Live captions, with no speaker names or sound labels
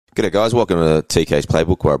G'day guys, welcome to TK's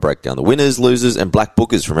Playbook, where I break down the winners, losers and black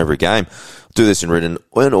bookers from every game. I'll do this in written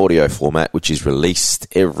and audio format, which is released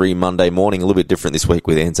every Monday morning. A little bit different this week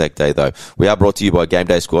with Anzac Day though. We are brought to you by Game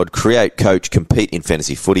Day Squad. Create, coach, compete in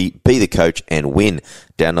fantasy footy, be the coach and win.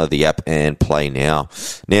 Download the app and play now.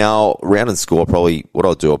 Now, round and score, probably what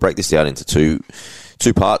I'll do, I'll break this down into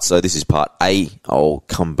two parts. So this is part A. I'll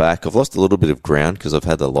come back. I've lost a little bit of ground because I've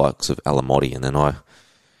had the likes of Alamotti, and then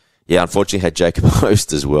unfortunately had Jacob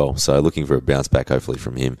Host as well. So looking for a bounce back, hopefully,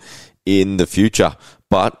 from him in the future.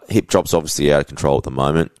 But hip drop's obviously out of control at the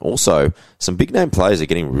moment. Also, some big name players are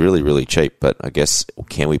getting really, really cheap. But I guess,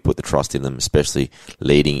 can we put the trust in them, especially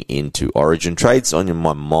leading into Origin trades? On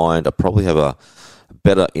my mind, I probably have a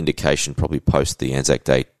better indication probably post the Anzac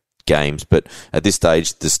Day games, but at this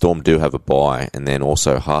stage the Storm do have a bye, and then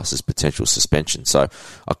also Haas's potential suspension, so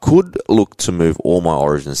I could look to move all my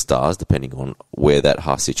Origin stars depending on where that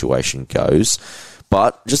Haas situation goes.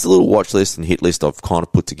 But just a little watch list and hit list I've kind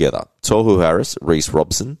of put together: Tohu Harris, Reece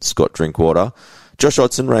Robson, Scott Drinkwater, Josh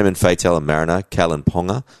Hodgson, Raymond Fatel and Mariner, Callan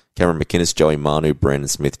Ponga, Cameron McInnes, Joey Manu, Brandon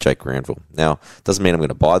Smith, Jake Granville. Now, doesn't mean I'm going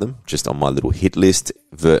to buy them, just on my little hit list.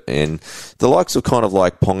 And the likes of kind of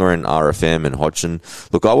like Ponga and RFM and Hodgson.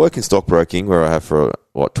 Look, I work in stockbroking where I have for,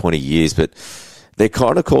 20 years, but they're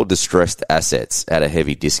kind of called distressed assets at a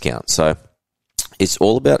heavy discount. So it's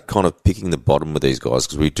all about kind of picking the bottom with these guys,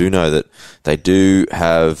 because we do know that they do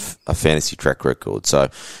have a fantasy track record. So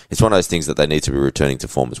it's one of those things that they need to be returning to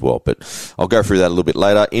form as well. But I'll go through that a little bit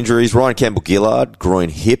later. Injuries: Ryan Campbell-Gillard, groin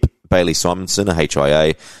hip. Bailey Simonson, a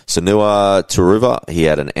HIA. Sanua Turuva, he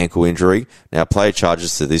had an ankle injury. Now, player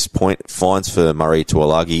charges to this point: fines for Murray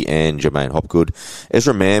Tuolagi and Jermaine Hopgood.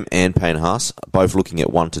 Ezra Mam and Payne Haas, both looking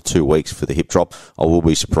at 1 to 2 weeks for the hip drop. I will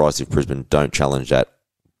be surprised if Brisbane don't challenge that.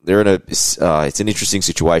 They're in it's an interesting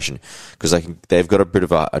situation because they've got a bit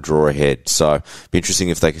of a draw ahead. So it'd be interesting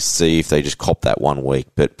if they can see if they just cop that 1 week.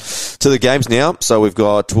 But to the games now. So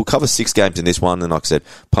we'll cover 6 games in this one. And like I said,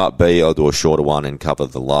 part B, I'll do a shorter one and cover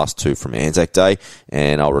the last 2 from Anzac Day.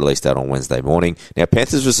 And I'll release that on Wednesday morning. Now,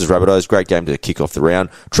 Panthers versus Rabbitohs, great game to kick off the round.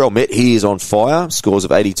 Trell Met, he is on fire. Scores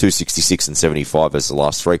of 82, 66 and 75 as the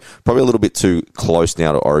last 3. Probably a little bit too close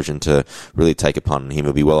now to Origin to really take a punt on him.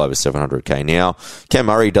 He'll be well over 700k now. Cam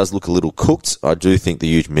Murray does look a little cooked. I do think the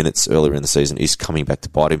huge minutes earlier in the season is coming back to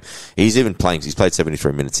bite him. He's played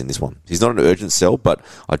 73 minutes in this one. He's not an urgent sell, but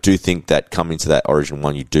I do think that coming to that Origin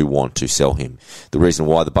one, you do want to sell him. The reason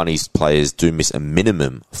why the Bunnies players do miss a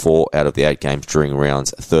minimum 4 out of the 8 games during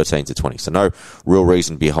rounds 13 to 20. So no real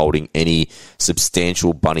reason to be holding any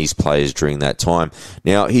substantial Bunnies players during that time.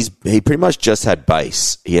 Now, he pretty much just had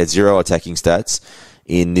base. He had 0 attacking stats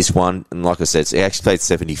in this one, and like I said, he actually played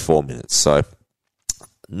 74 minutes. So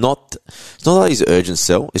it's not that he's an urgent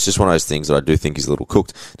sell. It's just one of those things that I do think is a little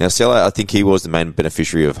cooked. Now, Seller, I think he was the main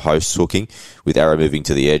beneficiary of Host's hooking with Arrow moving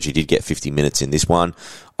to the edge. He did get 50 minutes in this one.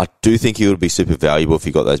 I do think he would be super valuable if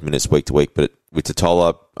he got those minutes week to week, but with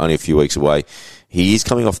Totola only a few weeks away, he is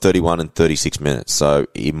coming off 31 and 36 minutes, so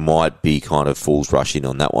he might be kind of fool's rushing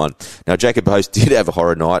on that one. Now, Jacob Host did have a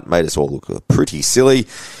horror night, made us all look pretty silly.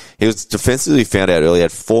 He was defensively found out early,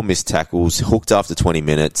 had 4 missed tackles, hooked after 20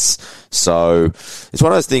 minutes. So it's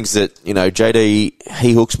one of those things that, JD,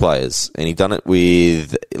 he hooks players, and he done it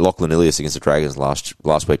with Lachlan Ilias against the Dragons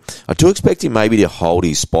last week. I do expect him maybe to hold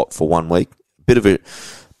his spot for 1 week. Bit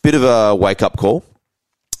of a wake-up call.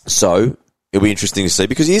 So it'll be interesting to see,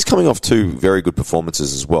 because he is coming off 2 very good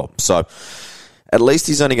performances as well. So at least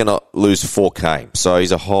he's only going to lose 4K. So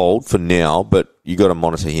he's a hold for now, but you got to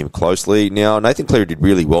monitor him closely. Now, Nathan Cleary did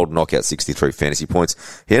really well to knock out 63 fantasy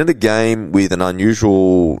points. He ended the game with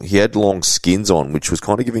he had long skins on, which was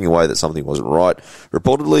kind of giving away that something wasn't right.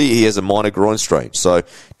 Reportedly, he has a minor groin strain, so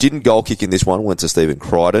didn't goal kick in this one, went to Stephen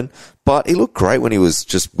Crichton, but he looked great when he was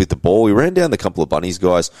just with the ball. He ran down the couple of Bunnies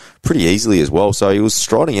guys pretty easily as well, so he was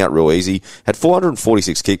striding out real easy, had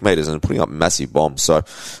 446 kick meters and putting up massive bombs, so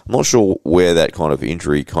I'm not sure where that kind of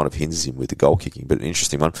injury kind of hinders him with the goal kicking, but an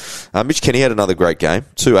interesting one. Mitch Kenny had another great game,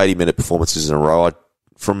 2 80-minute performances in a row.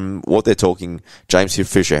 From what they're talking, James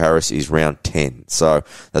Fisher-Harris is round 10, so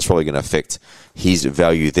that's probably going to affect his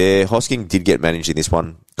value there. Hosking did get managed in this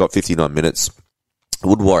one, got 59 minutes. I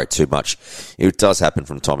wouldn't worry too much. It does happen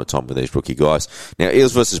from time to time with these rookie guys. Now,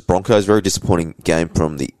 Eels versus Broncos, very disappointing game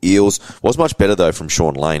from the Eels. Was much better, though, from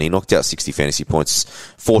Sean Lane. He knocked out 60 fantasy points,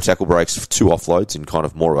 4 tackle breaks, 2 offloads, in kind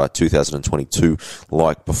of more of a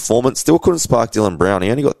 2022-like performance. Still couldn't spark Dylan Brown. He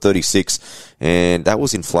only got 36, and that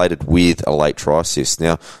was inflated with a late try assist.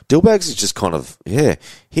 Now, Dillbags is just kind of,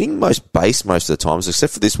 hitting most base most of the times,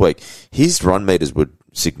 except for this week. His run meters were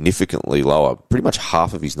significantly lower, pretty much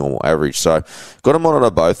half of his normal average. So got to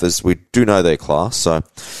monitor both, as we do know their class. So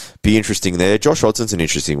be interesting there. Josh Hodson's an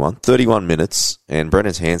interesting one. 31 minutes, and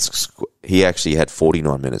Brendan's hands, he actually had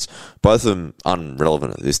 49 minutes. Both of them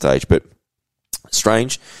unrelevant at this stage, but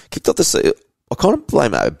strange. Kicked off I kind of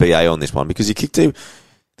blame BA on this one because he kicked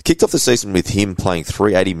off the season with him playing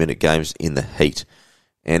 3 80-minute games in the heat.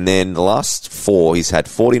 And then the last 4, he's had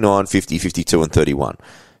 49, 50, 52, and 31.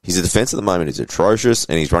 His defence at the moment is atrocious,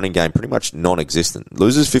 and his running game pretty much non-existent.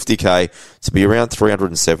 Loses 50k to be around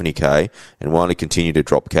 370k, and will only continue to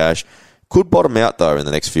drop cash. Could bottom out, though, in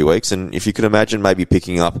the next few weeks, and if you can imagine maybe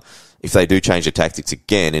picking up, if they do change the tactics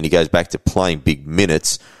again, and he goes back to playing big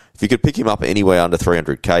minutes, if you could pick him up anywhere under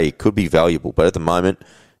 300k, it could be valuable. But at the moment,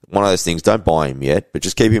 one of those things, don't buy him yet, but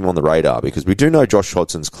just keep him on the radar, because we do know Josh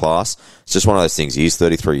Hodson's class. It's just one of those things. He is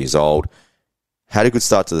 33 years old. Had a good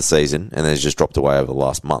start to the season, and then has just dropped away over the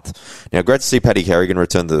last month. Now, great to see Paddy Carrigan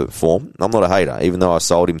return to form. I'm not a hater, even though I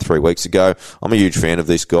sold him 3 weeks ago. I'm a huge fan of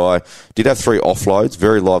this guy. Did have 3 offloads,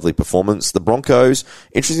 very lively performance. The Broncos,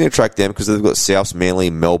 interesting to track them because they've got South, Manly,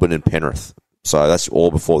 Melbourne, and Penrith. So that's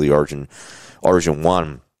all before the Origin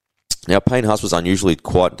 1. Now, Payne Haas was unusually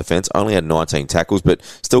quiet in defence, only had 19 tackles, but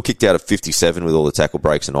still kicked out of 57 with all the tackle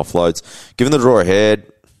breaks and offloads. Given the draw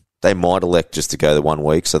ahead, they might elect just to go the 1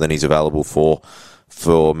 week, so then he's available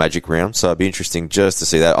for Magic Round. So it'd be interesting just to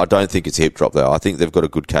see that. I don't think it's a hip drop, though. I think they've got a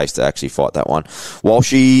good case to actually fight that one.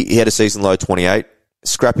 Walshy, he had a season low 28.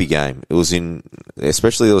 Scrappy game.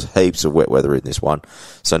 Especially there was heaps of wet weather in this one,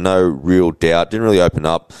 so no real doubt. Didn't really open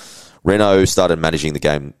up. Renault started managing the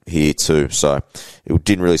game here too, so it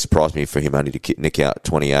didn't really surprise me for him only to nick out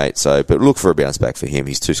 28. But look for a bounce back for him.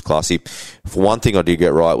 He's too classy. For one thing I did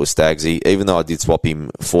get right was Stagsy, even though I did swap him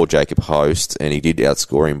for Jacob Host, and he did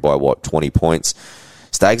outscore him by, 20 points.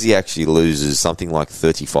 Stagsy actually loses something like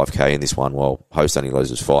 35k in this one, while Host only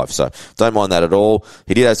loses 5. So don't mind that at all.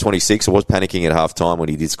 He did have 26. I was panicking at half time when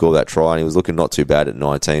he did score that try, and he was looking not too bad at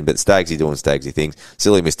 19. But Stagsy doing Stagsy things.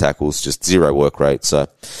 Silly missed tackles, just 0 work rate. So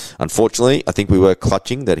unfortunately, I think we were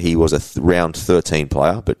clutching that he was a round 13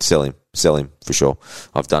 player, but sell him for sure.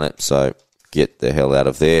 I've done it, so get the hell out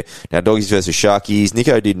of there. Now, Doggies versus Sharkies.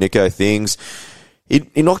 Nico did Nico things.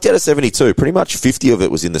 He knocked out a 72. Pretty much 50 of it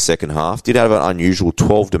was in the second half. Did have an unusual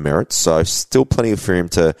 12 demerits, so still plenty for him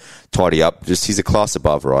to tidy up. Just he's a class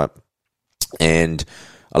above, right? And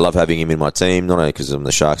I love having him in my team, not only because I'm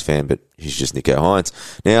the Sharks fan, but he's just Nico Hines.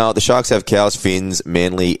 Now, the Sharks have Cows, Finns,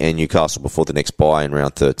 Manly, and Newcastle before the next bye in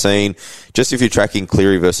round 13. Just if you're tracking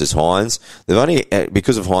Cleary versus Hines, they've only,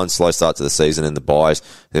 because of Hines' slow start to the season and the byes,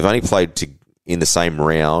 they've only played in the same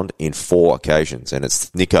round in 4 occasions, and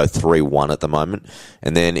it's Nico 3-1 at the moment.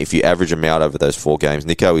 And then if you average them out over those 4 games,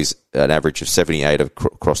 Nico is an average of 78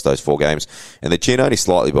 across those 4 games, and the Chin only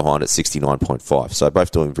slightly behind at 69.5. So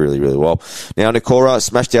both doing really, really well. Now, Nikora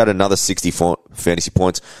smashed out another 64 fantasy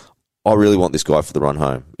points. I really want this guy for the run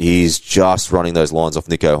home. He's just running those lines off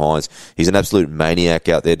Nico Hines. He's an absolute maniac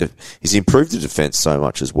out there. He's improved the defence so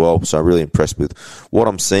much as well. So I'm really impressed with what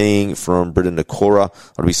I'm seeing from Britton Nikora.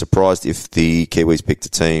 I'd be surprised if the Kiwis picked a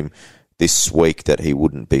team this week that he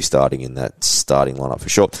wouldn't be starting in that starting lineup for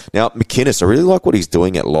sure. Now, McInnes, I really like what he's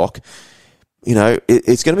doing at lock. You know,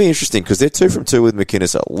 it's going to be interesting because they're 2 from 2 with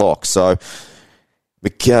McInnes at lock. So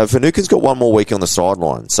Finucane's got 1 more week on the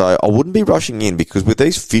sideline, so I wouldn't be rushing in because with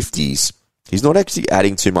these 50s, he's not actually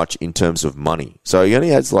adding too much in terms of money. So he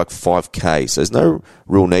only adds like 5k, so there's no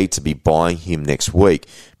real need to be buying him next week.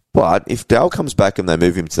 But if Dale comes back and they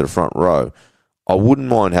move him to the front row, I wouldn't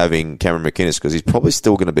mind having Cameron McInnes because he's probably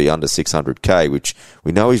still going to be under 600k, which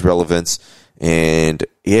we know his relevance. And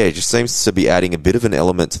yeah, it just seems to be adding a bit of an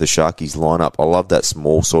element to the Sharkies lineup. I love that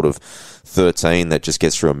small sort of 13 that just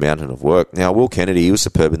gets through a mountain of work. Now, Will Kennedy, he was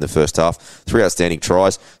superb in the first half. 3 outstanding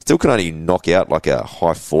tries. Still can only knock out like a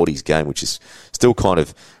high 40s game, which is still kind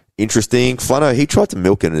of interesting. Flano, he tried to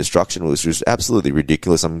milk an instruction, which was absolutely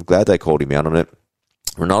ridiculous. I'm glad they called him out on it.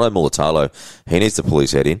 Ronaldo Mulatalo, he needs to pull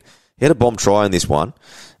his head in. He had a bomb try in this one.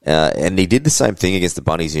 And he did the same thing against the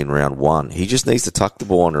Bunnies in round 1. He just needs to tuck the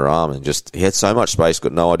ball under arm and he had so much space,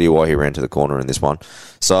 got no idea why he ran to the corner in this one.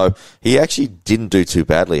 So he actually didn't do too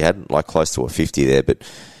badly. He had like close to a 50 there, but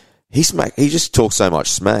he just talks so much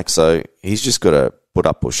smack. So he's just got to put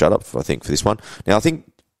up or shut up, I think, for this one. Now, I think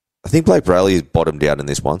Blake Brayley is bottomed out in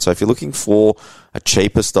this one. So if you're looking for a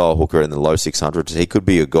cheaper style hooker in the low 600s, he could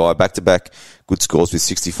be a guy. Back-to-back good scores with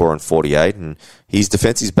 64 and 48. And his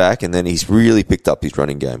defence is back, and then he's really picked up his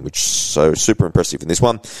running game, which is so super impressive in this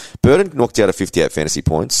one. Burton knocked out a 58 fantasy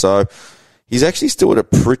points, so he's actually still at a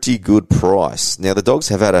pretty good price. Now, the Dogs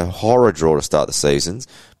have had a horror draw to start the seasons,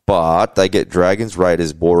 but they get Dragons,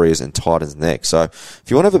 Raiders, Warriors, and Titans next. So if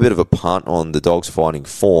you want to have a bit of a punt on the Dogs finding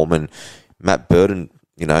form, and Matt Burton,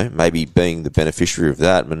 maybe being the beneficiary of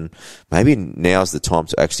that. And maybe now's the time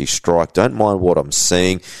to actually strike. Don't mind what I'm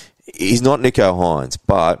seeing. He's not Nico Hines,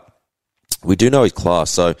 but we do know his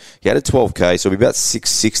class. So he had a 12K, so he'll be about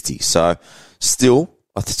 660. So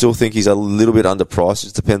I still think he's a little bit underpriced.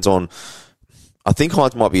 It depends on, I think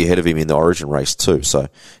Hines might be ahead of him in the Origin race too. So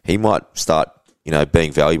he might start,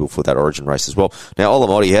 being valuable for that Origin race as well. Now,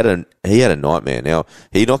 Olamide, he had a nightmare. Now,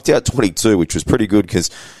 he knocked out 22, which was pretty good because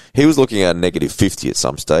he was looking at negative 50 at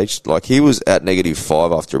some stage. Like, he was at negative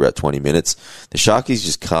 5 after about 20 minutes. The Sharkies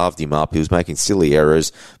just carved him up. He was making silly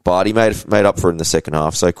errors, but he made up for it in the second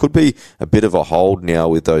half. So it could be a bit of a hold now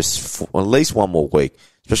with those, at least one more week.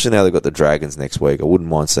 Especially now they've got the Dragons next week. I wouldn't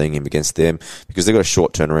mind seeing him against them because they've got a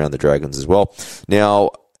short turnaround, the Dragons as well.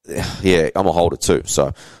 Now, yeah, I'm a holder too.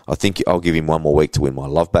 So I think I'll give him one more week to win my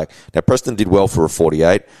love back. Now, Preston did well for a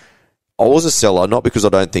 48. I was a seller, not because I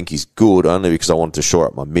don't think he's good, only because I wanted to shore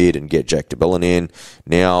up my mid and get Jack DeBellin in.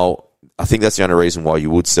 Now, I think that's the only reason why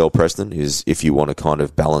you would sell Preston is if you want to kind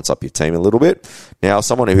of balance up your team a little bit. Now,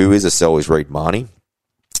 someone who is a sell is Reid Marnie.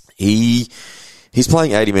 He's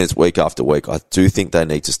playing 80 minutes week after week. I do think they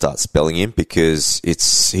need to start spelling him because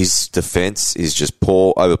his defence is just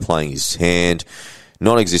poor, overplaying his hand,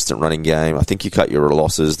 non-existent running game. I think you cut your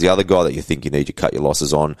losses. The other guy that you think you need to cut your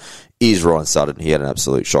losses on is Ryan Sutton. He had an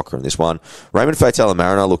absolute shocker in this one. Raymond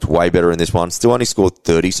Faitala-Mariner looked way better in this one. Still only scored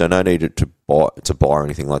 30, so no need to buy or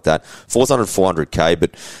anything like that. 400K,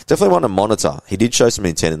 but definitely one to monitor. He did show some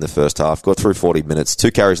intent in the first half. Got through 40 minutes. 2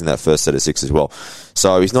 carries in that first set of 6 as well.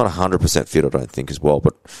 So he's not 100% fit, I don't think, as well.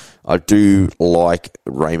 But I do like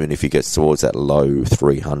Raymond if he gets towards that low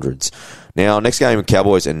 300s. Now, next game,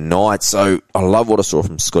 Cowboys and Knights. So I love what I saw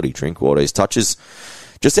from Scotty Drinkwater. His touches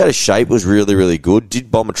just out of shape was really, really good.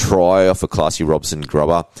 Did bomb a try off a classy Robson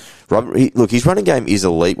grubber. Look, his running game is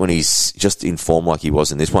elite when he's just in form like he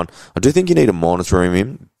was in this one. I do think you need to monitor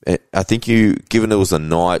him. I think given it was the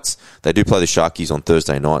Knights, they do play the Sharkies on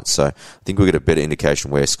Thursday nights, so I think we'll get a better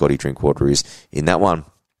indication where Scotty Drinkwater is in that one.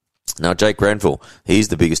 Now, Jake Granville, he's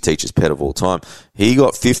the biggest teacher's pet of all time. He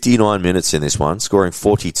got 59 minutes in this one, scoring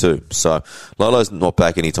 42. So Lolo's not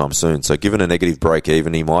back anytime soon. So given a negative break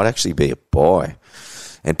even, he might actually be a buy.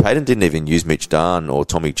 And Payton didn't even use Mitch Dunn or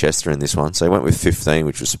Tommy Chester in this one, so he went with 15,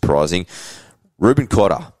 which was surprising. Ruben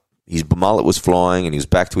Cotter, his mullet was flying and he was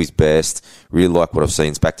back to his best. Really like what I've seen.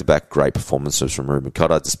 It's back-to-back great performances from Ruben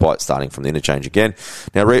Cotter, despite starting from the interchange again.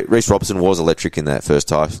 Now, Reece Robson was electric in that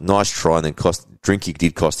first half. Nice try, and then Drinky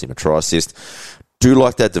did cost him a try assist. Do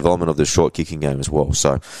like that development of the short kicking game as well.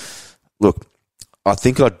 So, look, I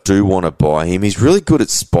think I do want to buy him. He's really good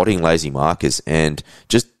at spotting lazy markers and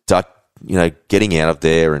just getting out of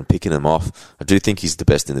there and picking them off. I do think he's the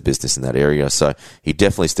best in the business in that area, so he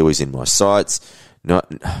definitely still is in my sights.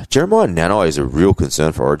 Jeremiah Nanai is a real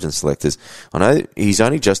concern for Origin selectors. I know he's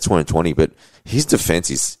only just 20, but his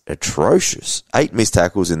defence is atrocious. 8 missed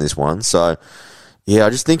tackles in this one, so yeah,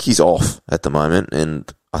 I just think he's off at the moment,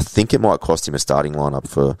 and I think it might cost him a starting lineup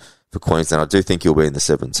for Queensland. I do think he'll be in the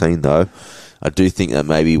 17, though. I do think that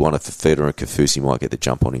maybe one of Fafita and Kafusi might get the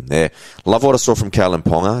jump on him there. Love what I saw from Kalen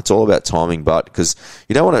Ponga. It's all about timing, but because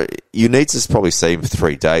you need to probably see him for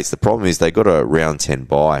 3 days. The problem is they got a round 10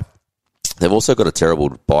 bye. They've also got a terrible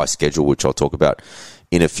bye schedule, which I'll talk about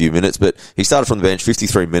in a few minutes. But he started from the bench,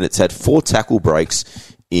 53 minutes, had 4 tackle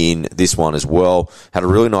breaks in this one as well. Had a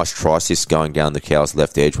really nice try assist going down the Cows'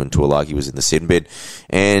 left edge when Tuolagi was in the sin bin.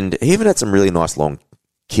 And he even had some really nice long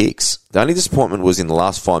kicks. The only disappointment was in the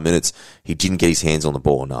last 5 minutes, he didn't get his hands on the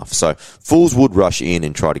ball enough. So fools would rush in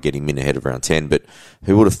and try to get him in ahead of round 10, but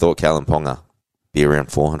who would have thought Kalen Ponga be around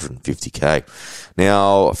 450k?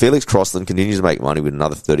 Now, Felix Crossland continues to make money with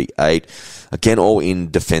another 38. Again, all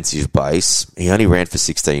in defensive base. He only ran for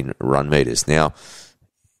 16 run meters. Now,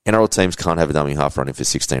 NRL teams can't have a dummy half running for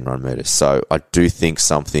 16 run meters, so I do think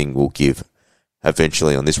something will give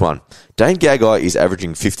eventually on this one. Dane Gagai is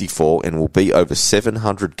averaging 54 and will be over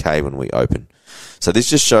 700k when we open. So this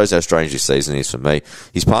just shows how strange this season is for me.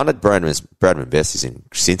 His partner, Bradman Best, is in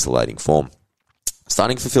scintillating form.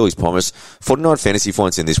 Starting to fulfill his promise. 49 fantasy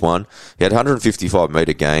points in this one. He had 155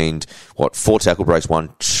 metre gained, 4 tackle breaks,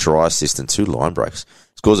 1 try assist and 2 line breaks.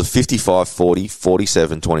 Scores of 55, 40,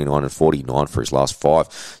 47, 29 and 49 for his last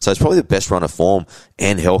 5. So it's probably the best run of form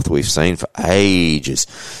and health we've seen for ages.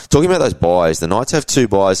 Talking about those buys, the Knights have 2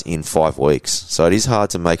 buys in 5 weeks. So it is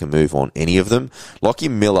hard to make a move on any of them. Lockie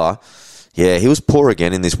Miller, yeah, he was poor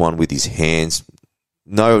again in this one with his hands.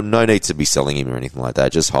 No need to be selling him or anything like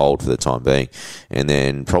that. Just hold for the time being. And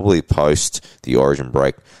then probably post the Origin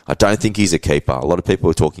break. I don't think he's a keeper. A lot of people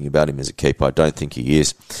are talking about him as a keeper. I don't think he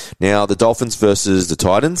is. Now, the Dolphins versus the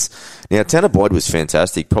Titans. Now, Tanner Boyd was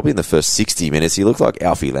fantastic. Probably in the first 60 minutes. He looked like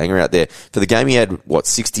Alfie Langer out there. For the game, he had,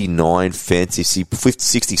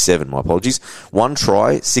 67, my apologies. 1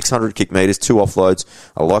 try, 600 kick meters, 2 offloads.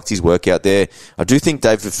 I liked his work out there. I do think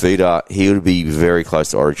Dave Fafita, he would be very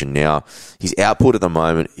close to Origin now. His output at the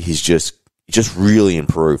moment, he's just really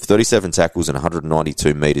improved. 37 tackles and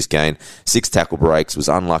 192 metres gained. 6 tackle breaks. Was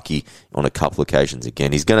unlucky on a couple occasions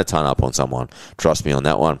again. He's going to turn up on someone. Trust me on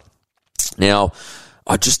that one. Now,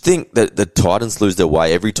 I just think that the Titans lose their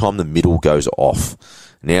way every time the middle goes off.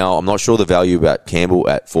 Now, I'm not sure the value about Campbell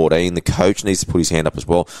at 14. The coach needs to put his hand up as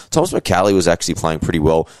well. Thomas McCallie was actually playing pretty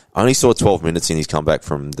well. Only saw 12 minutes in his comeback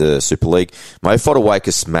from the Super League. Mo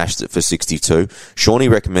Fodawaker smashed it for 62. Shawnee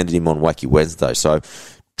recommended him on Wacky Wednesday. So,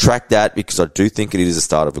 track that because I do think it is the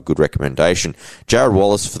start of a good recommendation. Jared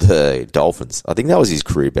Wallace for the Dolphins. I think that was his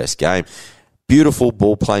career best game. Beautiful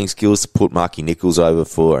ball-playing skills to put Marky Nichols over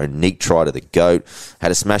for a neat try to the GOAT. Had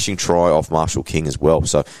a smashing try off Marshall King as well.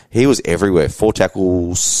 So he was everywhere. 2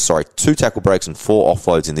 tackle breaks and 4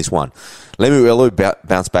 offloads in this one. Lemuelu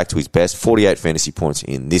bounced back to his best. 48 fantasy points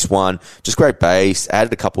in this one. Just great base.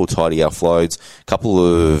 Added a couple of tidy offloads. A couple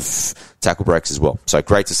of tackle breaks as well. So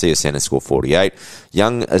great to see a center score 48.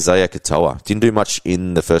 Young Isaiah Katoa. Didn't do much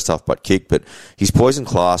in the first half but kick, but his poison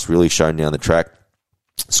class really shown down the track.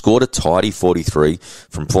 Scored a tidy 43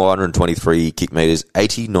 from 423 kick metres,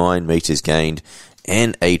 89 metres gained,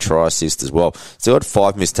 and a try assist as well. Still had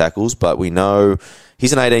 5 missed tackles, but we know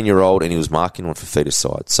he's an 18-year-old and he was marking on Fafita's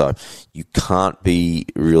side. So you can't be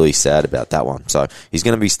really sad about that one. So he's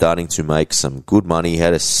going to be starting to make some good money. He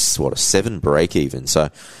had a 7 break even. So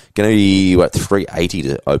going to be, 380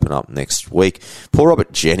 to open up next week. Paul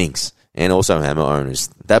Robert Jennings and also Hammer owners.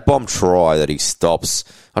 That bomb try that he stops,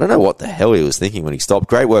 I don't know what the hell he was thinking when he stopped.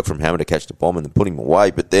 Great work from Hammer to catch the bomb and then put him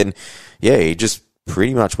away. But then, he just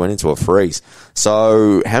pretty much went into a freeze.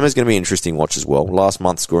 So Hammer's going to be an interesting watch as well. Last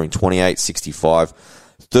month scoring 28, 65,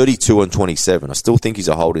 32 and 27. I still think he's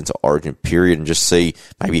a hold into Origin period and just see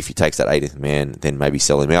maybe if he takes that 80th man, then maybe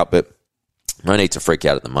sell him out. But no need to freak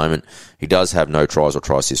out at the moment. He does have no tries or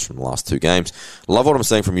try assists from the last 2 games. Love what I'm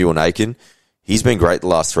seeing from Ewan Aiken. He's been great the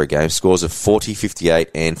last 3 games. Scores of 40, 58,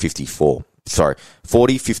 and 54.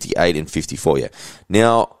 40, 58, and 54,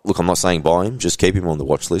 Now, look, I'm not saying buy him. Just keep him on the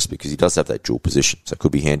watch list because he does have that dual position. So it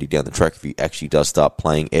could be handy down the track if he actually does start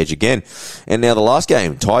playing edge again. And now the last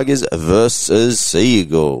game, Tigers versus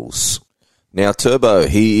Seagulls. Now, Turbo,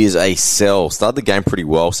 he is a sell. Started the game pretty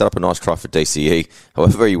well. Set up a nice try for DCE.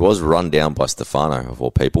 However, he was run down by Stefano, of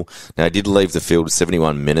all people. Now, he did leave the field at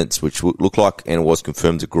 71 minutes, which looked like, and was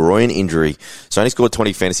confirmed, a groin injury. So, only scored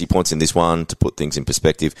 20 fantasy points in this one. To put things in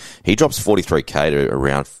perspective, he drops 43k to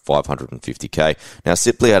around 550k. Now,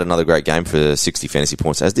 Sipley had another great game for 60 fantasy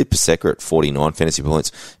points, as did Paseka at 49 fantasy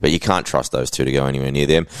points. But you can't trust those two to go anywhere near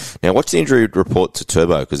them. Now, watch the injury report to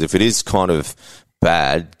Turbo, because if it is kind of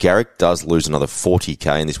bad, Garrick does lose another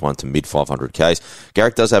 40k in this one to mid 500ks.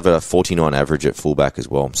 Garrick does have a 49 average at fullback as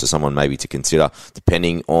well, so someone maybe to consider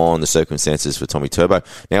depending on the circumstances for Tommy Turbo.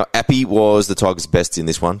 Now, Appy was the Tigers' best in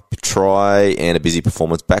this one. Try and a busy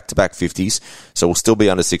performance, back-to-back 50s, so we'll still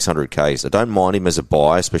be under 600ks. I don't mind him as a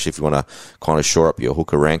buy, especially if you want to kind of shore up your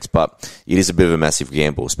hooker ranks, but it is a bit of a massive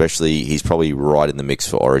gamble, especially he's probably right in the mix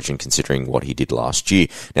for Origin considering what he did last year.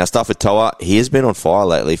 Now, Stafford Toa, he has been on fire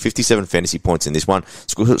lately. 57 fantasy points in this one.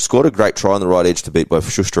 Scored a great try on the right edge to beat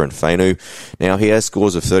both Schuster and Fainu. Now, he has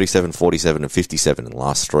scores of 37, 47, and 57 in the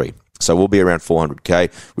last 3. So we'll be around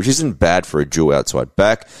 400k, which isn't bad for a dual outside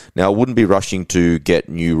back. Now, I wouldn't be rushing to get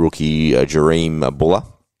new rookie Jareem Buller.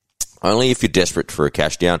 Only if you're desperate for a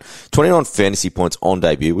cash down. 29 fantasy points on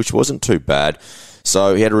debut, which wasn't too bad.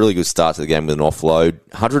 So he had a really good start to the game with an offload.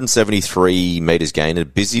 173 metres gained, a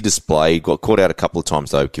busy display. Got caught out a couple of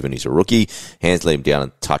times, though, given he's a rookie. Hands let him down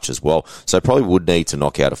a touch as well. So probably would need to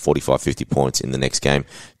knock out a 45, 50 points in the next game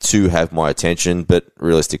to have my attention. But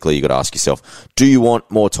realistically, you got to ask yourself, do you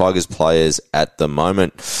want more Tigers players at the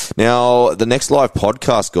moment? Now, the next live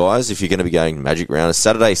podcast, guys, if you're going to be going Magic Round, is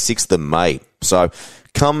Saturday, 6th of May. So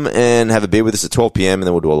come and have a beer with us at 12 p.m. and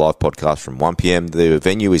then we'll do a live podcast from 1 p.m. The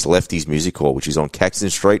venue is Lefty's Music Hall, which is on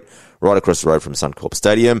Caxton Street, right across the road from Suncorp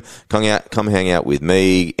Stadium. Come hang out with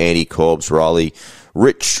me, Andy, Corbs, Riley,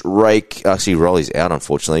 Rich, Rake. Actually, Riley's out,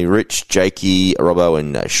 unfortunately. Rich, Jakey, Robbo,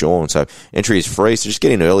 and Sean. So entry is free. So just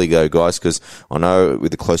get in early, guys, because I know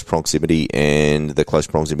with the close proximity to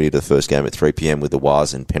the first game at 3 p.m. with the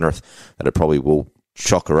Waz and Penrith, that it probably will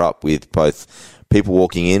chocker up with both people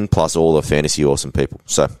walking in plus all the fantasy awesome people.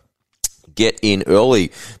 So get in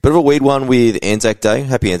early. Bit of a weird one with Anzac Day.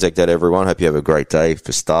 Happy Anzac Day to everyone. Hope you have a great day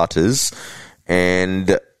for starters.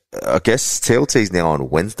 And I guess TLT's now on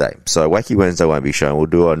Wednesday. So Wacky Wednesday won't be shown. We'll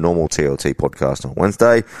do a normal TLT podcast on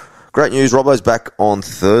Wednesday. Great news. Robbo's back on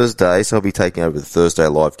Thursday, so he'll be taking over the Thursday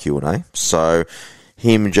live Q&A. So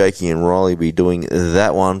him, Jakey, and Riley will be doing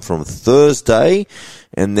that one from Thursday.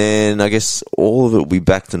 And then I guess all of it will be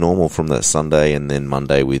back to normal from that Sunday and then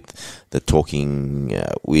Monday with the talking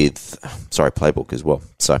playbook as well.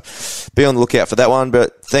 So be on the lookout for that one.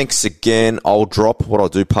 But thanks again. I'll drop what I'll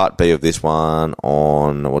do, part B of this one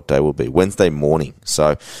on what day will be? Wednesday morning.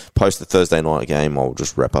 So post the Thursday night game. I'll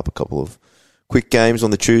just wrap up a couple of quick games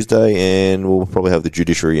on the Tuesday, and we'll probably have the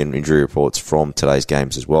judiciary and injury reports from today's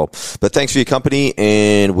games as well. But thanks for your company,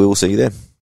 and we will see you then.